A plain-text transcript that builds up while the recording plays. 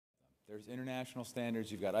There's international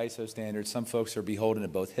standards, you've got ISO standards. Some folks are beholden to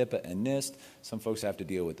both HIPAA and NIST. Some folks have to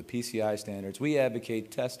deal with the PCI standards. We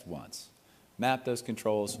advocate test once. Map those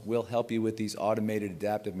controls. We'll help you with these automated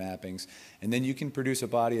adaptive mappings. And then you can produce a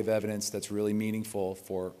body of evidence that's really meaningful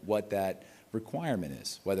for what that requirement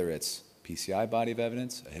is, whether it's PCI body of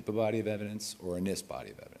evidence, a HIPAA body of evidence, or a NIST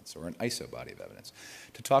body of evidence, or an ISO body of evidence.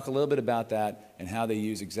 To talk a little bit about that and how they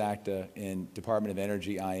use Xacta in Department of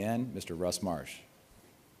Energy IN, Mr. Russ Marsh.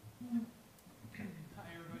 Hi,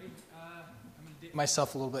 everybody. I'm going to date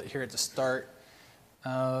myself a little bit here at the start.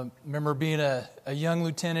 Remember being a young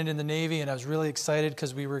lieutenant in the Navy, and I was really excited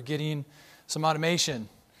because we were getting some automation.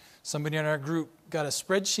 Somebody in our group got a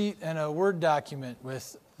spreadsheet and a Word document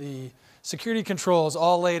with the security controls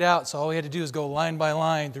all laid out, so all we had to do is go line by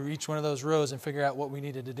line through each one of those rows and figure out what we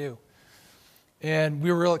needed to do. And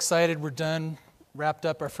we were real excited. We're done, wrapped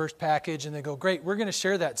up our first package, and they go, great, we're going to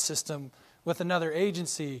share that system with another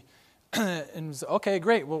agency. And we said, okay,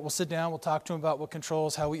 great. We'll sit down. We'll talk to them about what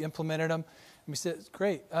controls, how we implemented them. And we said,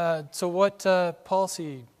 great. So what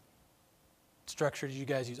policy structure did you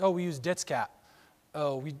guys use? Oh, we use DITSCAP.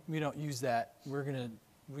 Oh, we don't use that. We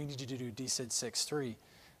need you to do DCID 6.3.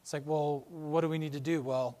 It's like, well, what do we need to do?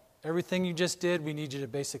 Well, everything you just did, we need you to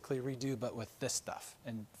basically redo, but with this stuff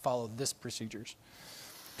and follow this procedures.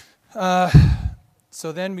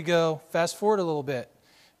 So then we go fast forward a little bit.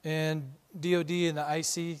 And DOD and the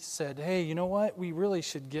IC said, hey, you know what? We really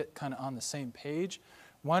should get kind of on the same page.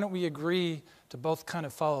 Why don't we agree to both kind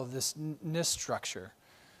of follow this NIST structure?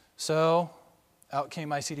 So out came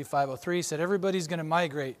ICD 503, said everybody's going to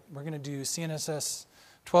migrate. We're going to do CNSS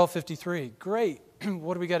 1253. Great.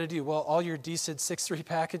 What do we got to do? Well, all your DCID 6.3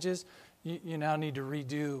 packages, you now need to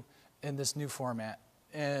redo in this new format.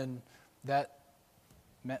 And that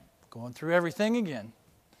meant going through everything again.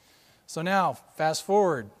 So now, fast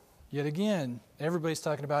forward, yet again, everybody's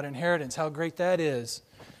talking about inheritance, how great that is.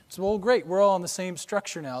 So, well, great, we're all on the same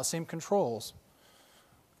structure now, same controls.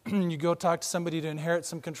 You go talk to somebody to inherit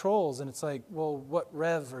some controls, and it's like, well, what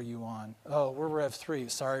rev are you on? Oh, we're rev 3.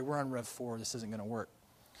 Sorry, we're on rev 4. This isn't going to work.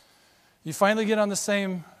 You finally get on the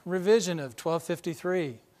same revision of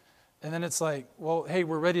 1253, and then it's like, well, hey,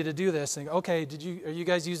 we're ready to do this. And okay, are you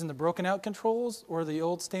guys using the broken out controls or the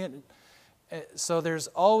old standard? So there's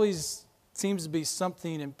always seems to be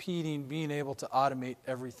something impeding being able to automate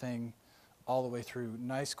everything all the way through,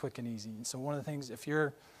 nice, quick, and easy. And so one of the things, if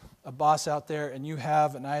you're a boss out there and you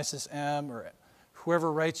have an ISSM or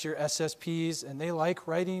whoever writes your SSPs and they like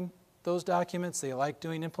writing those documents, they like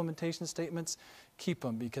doing implementation statements, keep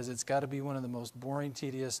them because it's got to be one of the most boring,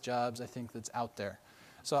 tedious jobs I think that's out there.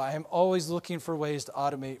 So I am always looking for ways to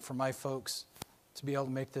automate for my folks to be able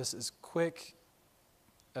to make this as quick,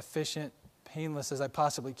 efficient, painless as I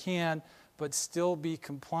possibly can, but still be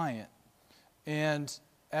compliant. And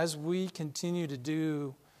as we continue to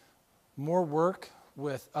do more work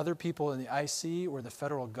with other people in the IC or the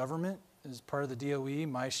federal government as part of the DOE,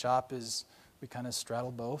 my shop is, we kind of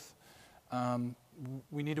straddle both.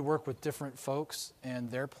 We need to work with different folks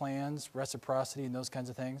and their plans, reciprocity and those kinds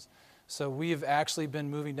of things. So we have actually been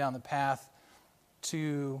moving down the path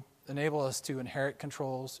to enable us to inherit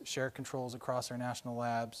controls, share controls across our national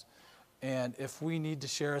labs. And if we need to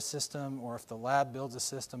share a system or if the lab builds a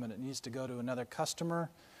system and it needs to go to another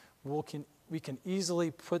customer, we can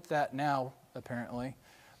easily put that now, apparently,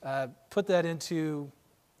 put that into,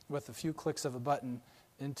 with a few clicks of a button,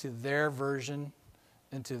 into their version,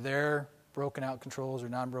 into their broken out controls or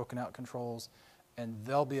non-broken out controls, and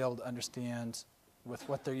they'll be able to understand with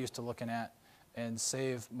what they're used to looking at and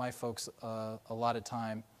save my folks a lot of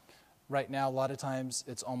time. Right now, a lot of times,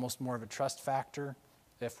 it's almost more of a trust factor.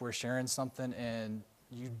 If we're sharing something and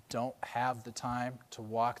you don't have the time to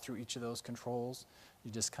walk through each of those controls,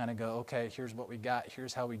 you just kind of go, okay, here's what we got,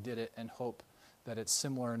 here's how we did it, and hope that it's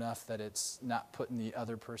similar enough that it's not putting the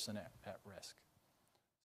other person at risk.